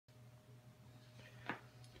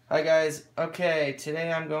Hi guys. Okay,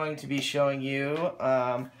 today I'm going to be showing you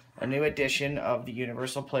a new edition of the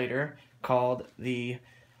Universal Plater called the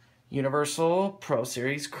Universal Pro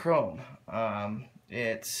Series Chrome.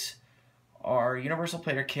 It's our Universal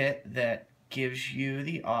Plater kit that gives you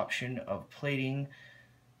the option of plating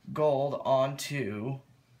gold onto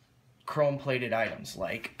chrome plated items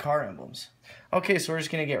like car emblems. Okay, so we're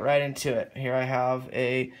just going to get right into it. Here I have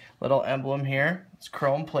a little emblem here. It's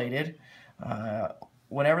chrome plated.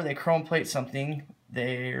 Whenever they chrome plate something,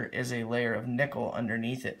 there is a layer of nickel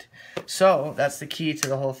underneath it. So that's the key to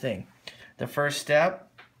the whole thing. The first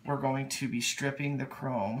step, we're going to be stripping the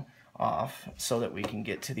chrome off so that we can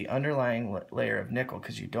get to the underlying layer of nickel,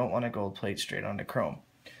 because you don't want to gold plate straight onto chrome.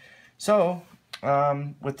 So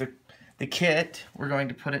with the kit, we're going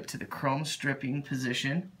to put it to the chrome stripping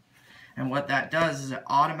position, and what that does is it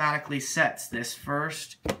automatically sets this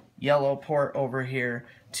first yellow port over here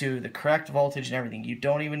to the correct voltage and everything. You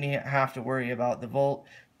don't even have to worry about the volt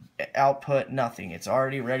output, nothing. It's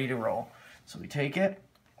already ready to roll. So we take it,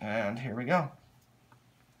 and here we go.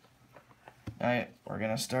 Alright, we're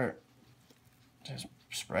going to start just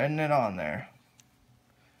spreading it on there.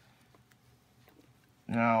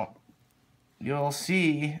 Now, you'll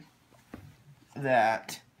see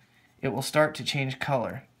that it will start to change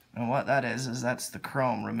color. And what that is that's the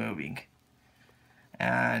chrome removing.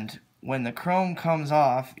 And when the chrome comes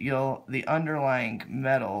off, the underlying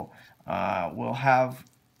metal will have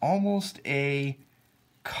almost a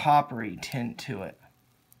coppery tint to it.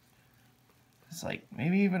 It's like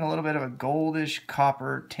maybe even a little bit of a goldish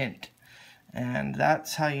copper tint. And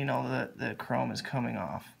that's how you know that the chrome is coming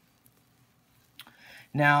off.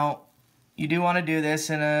 Now, you do want to do this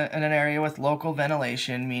in an area with local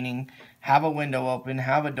ventilation, meaning have a window open,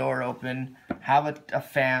 have a door open, have a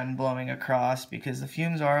fan blowing across, because the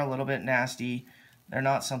fumes are a little bit nasty. They're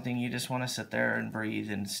not something you just want to sit there and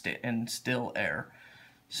breathe in still air.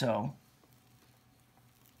 So,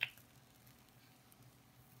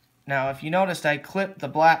 now if you noticed, I clipped the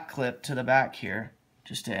black clip to the back here,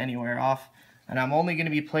 just to anywhere off, and I'm only going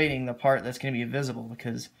to be plating the part that's going to be visible,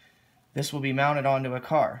 because this will be mounted onto a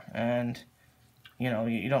car, and you know,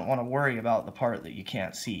 you don't want to worry about the part that you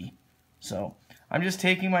can't see. So I'm just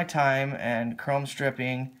taking my time and chrome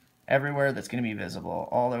stripping everywhere that's going to be visible,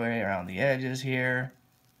 all the way around the edges here,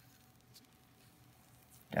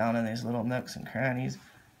 down in these little nooks and crannies,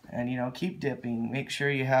 and you know, keep dipping. Make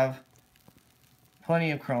sure you have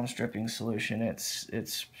plenty of chrome stripping solution.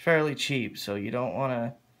 It's fairly cheap, so you don't want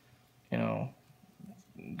to, you know,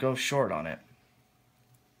 go short on it.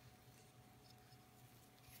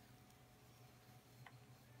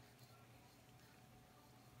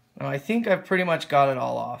 I think I've pretty much got it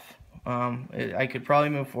all off. I could probably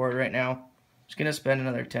move forward right now. I'm just going to spend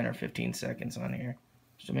another 10 or 15 seconds on here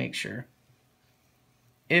just to make sure.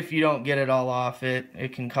 If you don't get it all off,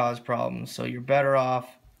 it can cause problems. So you're better off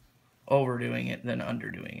overdoing it than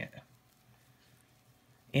underdoing it.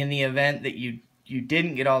 In the event that you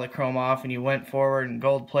didn't get all the chrome off and you went forward and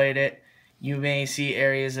gold plate it, you may see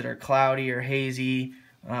areas that are cloudy or hazy.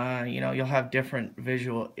 You know, you'll have different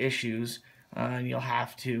visual issues. And you'll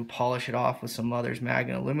have to polish it off with some Mother's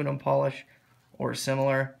Magnet aluminum polish or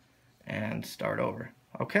similar and start over.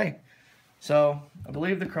 Okay, so I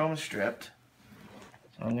believe the chrome is stripped.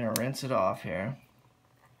 So I'm going to rinse it off here.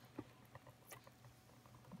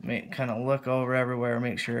 Kind of look over everywhere,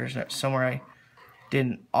 make sure there's not somewhere I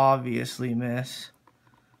didn't obviously miss.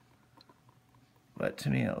 But to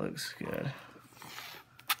me it looks good.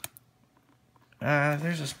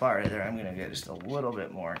 There's a spot right there. I'm going to get just a little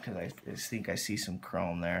bit more because I just think I see some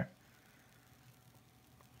chrome there.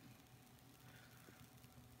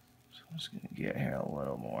 So I'm just going to get here a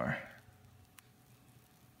little more.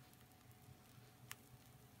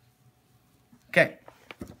 Okay.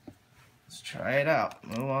 Let's try it out.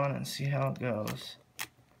 Move on and see how it goes.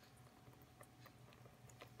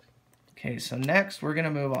 Okay, so next we're going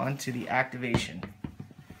to move on to the activation.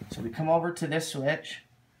 So we come over to this switch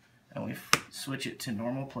and we switch it to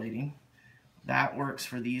normal plating. That works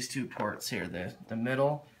for these two ports here, the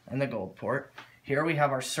middle and the gold port. Here we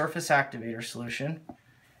have our surface activator solution,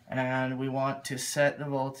 and we want to set the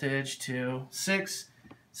voltage to 6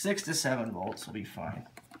 to 7 volts will be fine.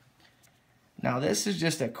 Now this is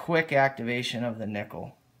just a quick activation of the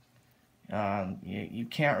nickel. You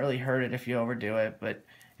can't really hurt it if you overdo it, but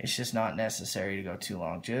it's just not necessary to go too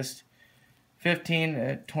long. Just 15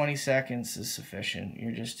 to 20 seconds is sufficient.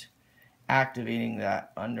 You're just activating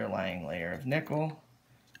that underlying layer of nickel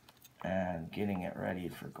and getting it ready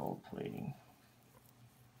for gold plating.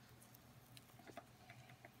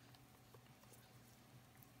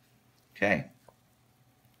 Okay.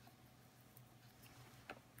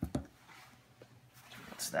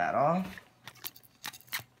 rinse that off.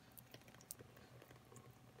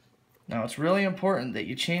 Now it's really important that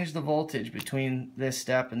you change the voltage between this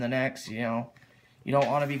step and the next. You know, you don't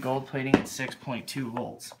want to be gold plating at 6.2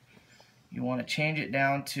 volts. You want to change it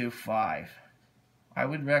down to 5. I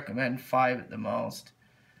would recommend 5 at the most.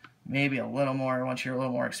 Maybe a little more once you're a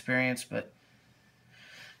little more experienced, but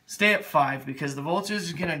stay at 5 because the voltage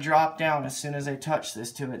is going to drop down as soon as I touch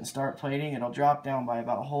this to it and start plating. It'll drop down by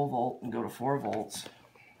about a whole volt and go to 4 volts.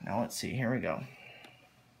 Now let's see, here we go.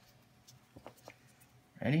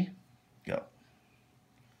 Ready? Go.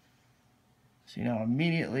 See, now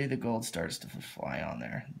immediately the gold starts to fly on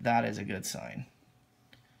there. That is a good sign.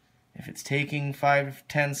 If it's taking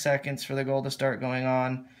 5-10 seconds for the gold to start going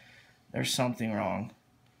on, there's something wrong.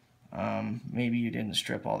 Maybe you didn't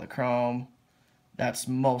strip all the chrome. That's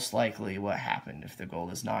most likely what happened if the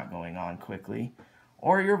gold is not going on quickly.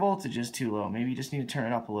 Or your voltage is too low. Maybe you just need to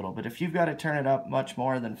turn it up a little. But if you've got to turn it up much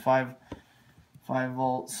more than 5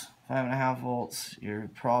 volts, 5.5 volts, you're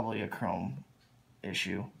probably a chrome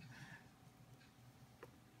issue.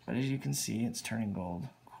 But as you can see, it's turning gold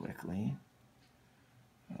quickly.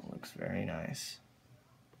 That looks very nice.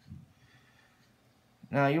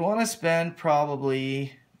 Now you want to spend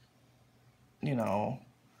probably, you know,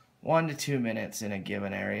 1 to 2 minutes in a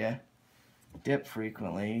given area. Dip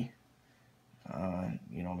frequently.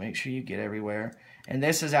 You know, make sure you get everywhere. And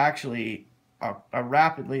this is actually a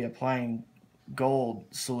rapidly applying gold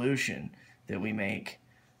solution that we make.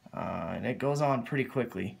 And it goes on pretty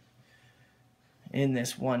quickly. In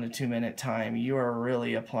this 1 to 2 minute time, you are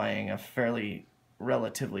really applying a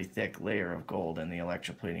relatively thick layer of gold in the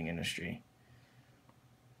electroplating industry.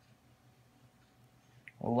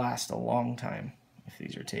 Will last a long time if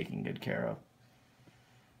these are taken good care of.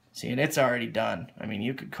 See, and it's already done. I mean,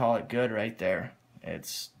 you could call it good right there.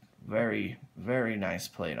 It's very, very nice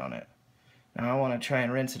plate on it. Now I want to try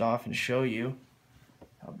and rinse it off and show you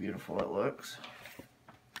how beautiful it looks.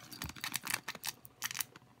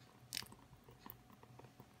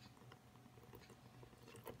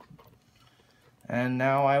 And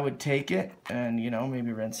now I would take it and, you know,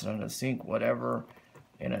 maybe rinse it under the sink, whatever,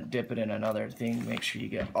 and dip it in another thing. Make sure you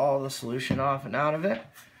get all the solution off and out of it.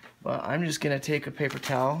 But I'm just going to take a paper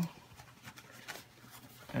towel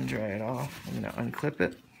and dry it off. I'm going to unclip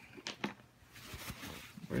it.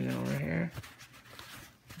 Bring it over here.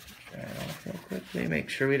 Dry it off real quickly. Make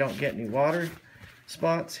sure we don't get any water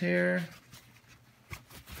spots here.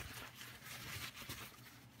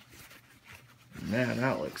 Man,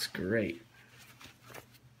 that looks great.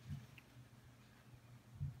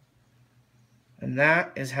 And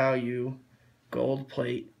that is how you gold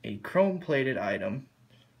plate a chrome plated item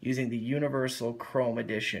using the Universal Chrome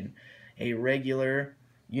Edition. A regular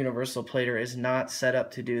Universal plater is not set up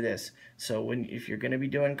to do this. So if you're going to be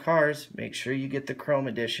doing cars, make sure you get the Chrome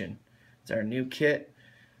Edition. It's our new kit.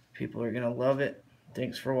 People are going to love it.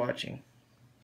 Thanks for watching.